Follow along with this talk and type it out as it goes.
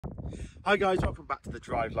Hi guys, welcome back to the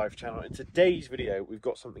Drive Life channel. In today's video we've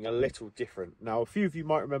got something a little different. Now a few of you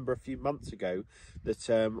might remember a few months ago that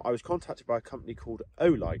I was contacted by a company called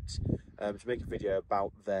O-Light to make a video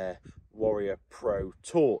about their Warrior Pro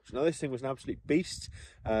torch. Now this thing was an absolute beast.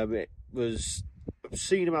 It was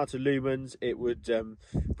obscene amount of lumens. It would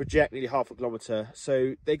project nearly half a kilometre.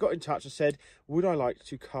 So they got in touch and said, would I like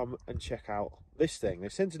to come and check out this thing? They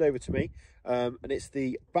sent it over to me, and it's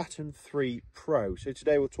the Baton 3 Pro. So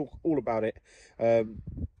today we'll talk all about it.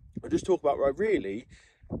 I'll just talk about, right, really,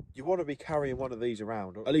 you want to be carrying one of these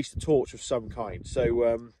around, or at least a torch of some kind.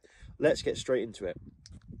 So let's get straight into it.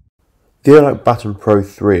 The O-Light Baton Pro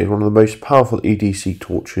 3 is one of the most powerful EDC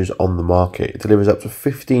torches on the market. It delivers up to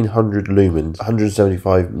 1500 lumens,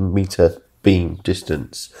 175 metre beam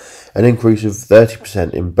distance, an increase of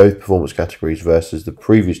 30% in both performance categories versus the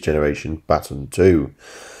previous generation Baton 2.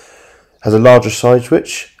 Has a larger side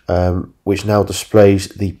switch, which now displays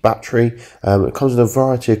the battery. It comes in a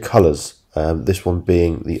variety of colours, this one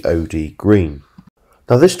being the OD green.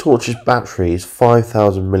 Now this torch's battery is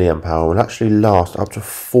 5000 mAh and will actually last up to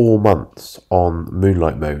 4 months on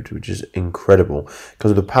moonlight mode, which is incredible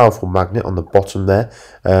because of the powerful magnet on the bottom there,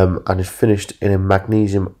 and is finished in a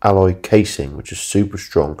magnesium alloy casing, which is super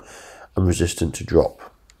strong and resistant to drop.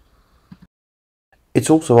 It's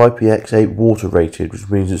also IPX8 water rated, which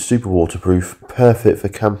means it's super waterproof, perfect for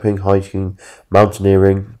camping, hiking,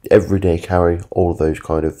 mountaineering, everyday carry, all of those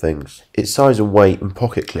kind of things. Its size and weight and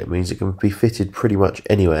pocket clip means it can be fitted pretty much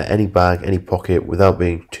anywhere, any bag, any pocket, without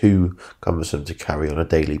being too cumbersome to carry on a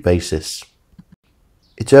daily basis.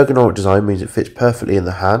 Its ergonomic design means it fits perfectly in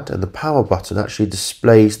the hand, and the power button actually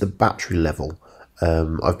displays the battery level.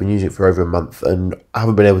 I've been using it for over a month and I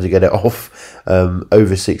haven't been able to get it off.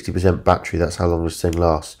 Over 60% battery, that's how long this thing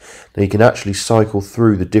lasts. Now you can actually cycle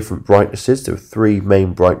through the different brightnesses. There are 3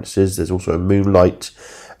 main brightnesses. There's also a moonlight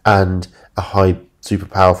and a high super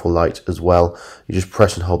powerful light as well. You just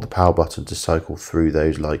press and hold the power button to cycle through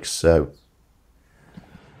those like so.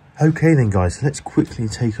 Okay then guys, let's quickly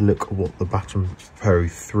take a look at what the Baton Pro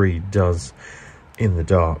 3 does in the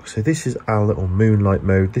dark. So this is our little moonlight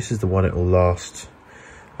mode. This is the one it will last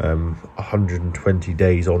 120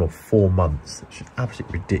 days on, or 4 months, which is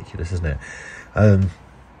absolutely ridiculous, isn't it?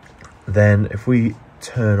 Then if we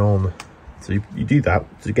turn on, so you do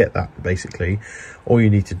that to get that, basically all you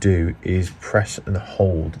need to do is press and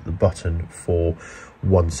hold the button for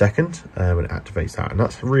 1 second, and it activates that, and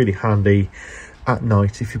that's really handy at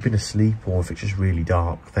night if you've been asleep, or if it's just really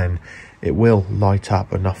dark, then it will light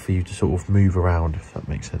up enough for you to sort of move around, if that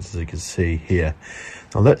makes sense, as you can see here.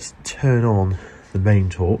 Now let's turn on the main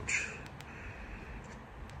torch.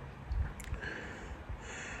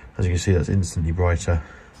 As you can see, that's instantly brighter,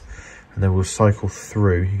 and then we'll cycle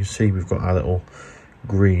through. You can see we've got our little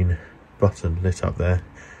green button lit up there.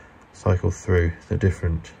 Cycle through the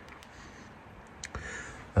different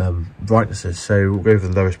brightnesses. So we'll go for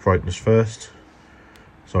the lowest brightness first.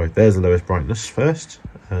 Sorry, there's the lowest brightness first.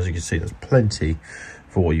 As you can see, that's plenty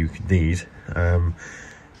for what you could need. And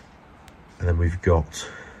then we've got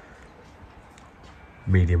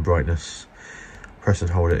medium brightness. Press and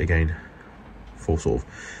hold it again for sort of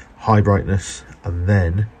high brightness, and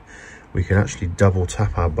then we can actually double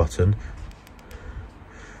tap our button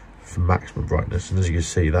for maximum brightness. And as you can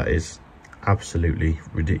see, that is absolutely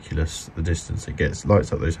ridiculous, the distance it gets.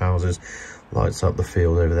 Lights up those houses, lights up the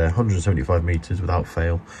field over there, 175 meters without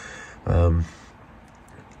fail.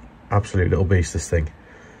 Absolute little beast, this thing.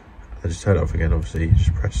 I just turn it off again, obviously, you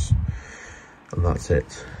just press, and that's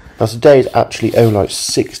it. Now today is actually O-Light's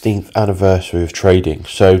 16th anniversary of trading,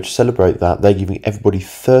 so to celebrate that, they're giving everybody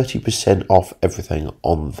 30% off everything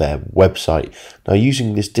on their website. Now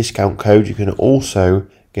using this discount code, you can also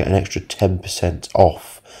get an extra 10%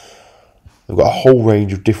 off. They've got a whole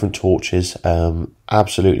range of different torches,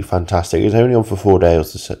 absolutely fantastic. It's only on for 4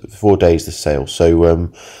 days, the sale,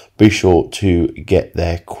 so be sure to get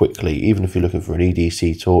there quickly. Even if you're looking for an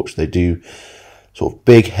EDC torch, they do sort of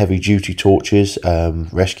big heavy duty torches,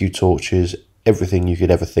 rescue torches, everything you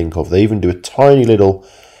could ever think of. They even do a tiny little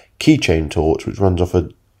keychain torch which runs off a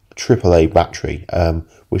AAA battery,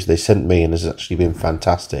 which they sent me and has actually been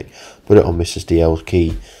fantastic. Put it on Mrs. DL's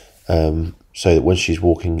key, so that when she's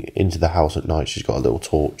walking into the house at night, she's got a little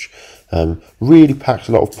torch. Really packs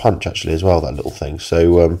a lot of punch actually as well, that little thing.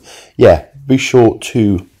 So yeah, be sure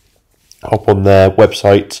to hop on their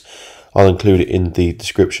website. I'll include it in the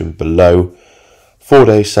description below.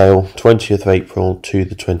 4-day sale, 20th of April to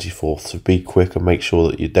the 24th, so be quick and make sure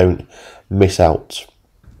that you don't miss out.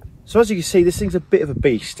 So as you can see, this thing's a bit of a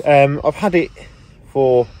beast. I've had it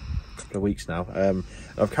for a couple of weeks now,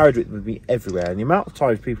 I've carried it with me everywhere, and the amount of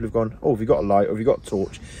times people have gone, oh, have you got a light, or have you got a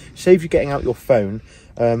torch? Save you getting out your phone.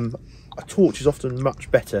 A torch is often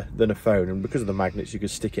much better than a phone, and because of the magnets you can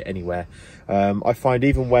stick it anywhere. I find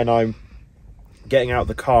even when I'm getting out of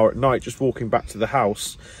the car at night, just walking back to the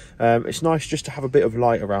house, it's nice just to have a bit of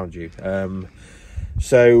light around you.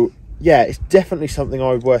 So yeah, it's definitely something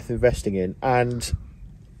worth investing in. And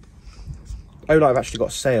O-Light have actually got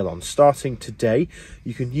a sale on starting today.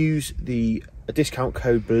 You can use the discount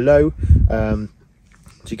code below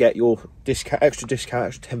to get your extra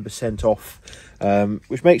 10% off,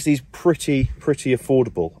 which makes these pretty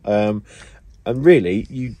affordable. And really,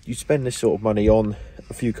 you spend this sort of money on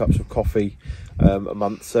a few cups of coffee a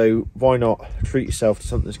month, so why not treat yourself to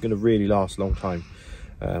something that's going to really last a long time.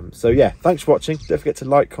 So yeah, thanks for watching. Don't forget to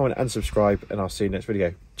like, comment and subscribe, and I'll see you next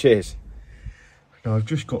video. Cheers. Now I've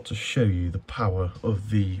just got to show you the power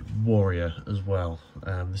of the Warrior as well.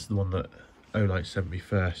 This is the one that O-Light sent me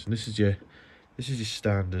first, and this is your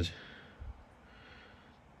standard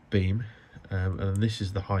beam, and this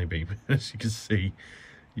is the high beam. As you can see,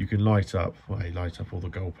 you can light up all the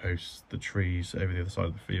goalposts, the trees over the other side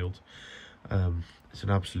of the field. It's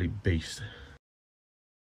an absolute beast.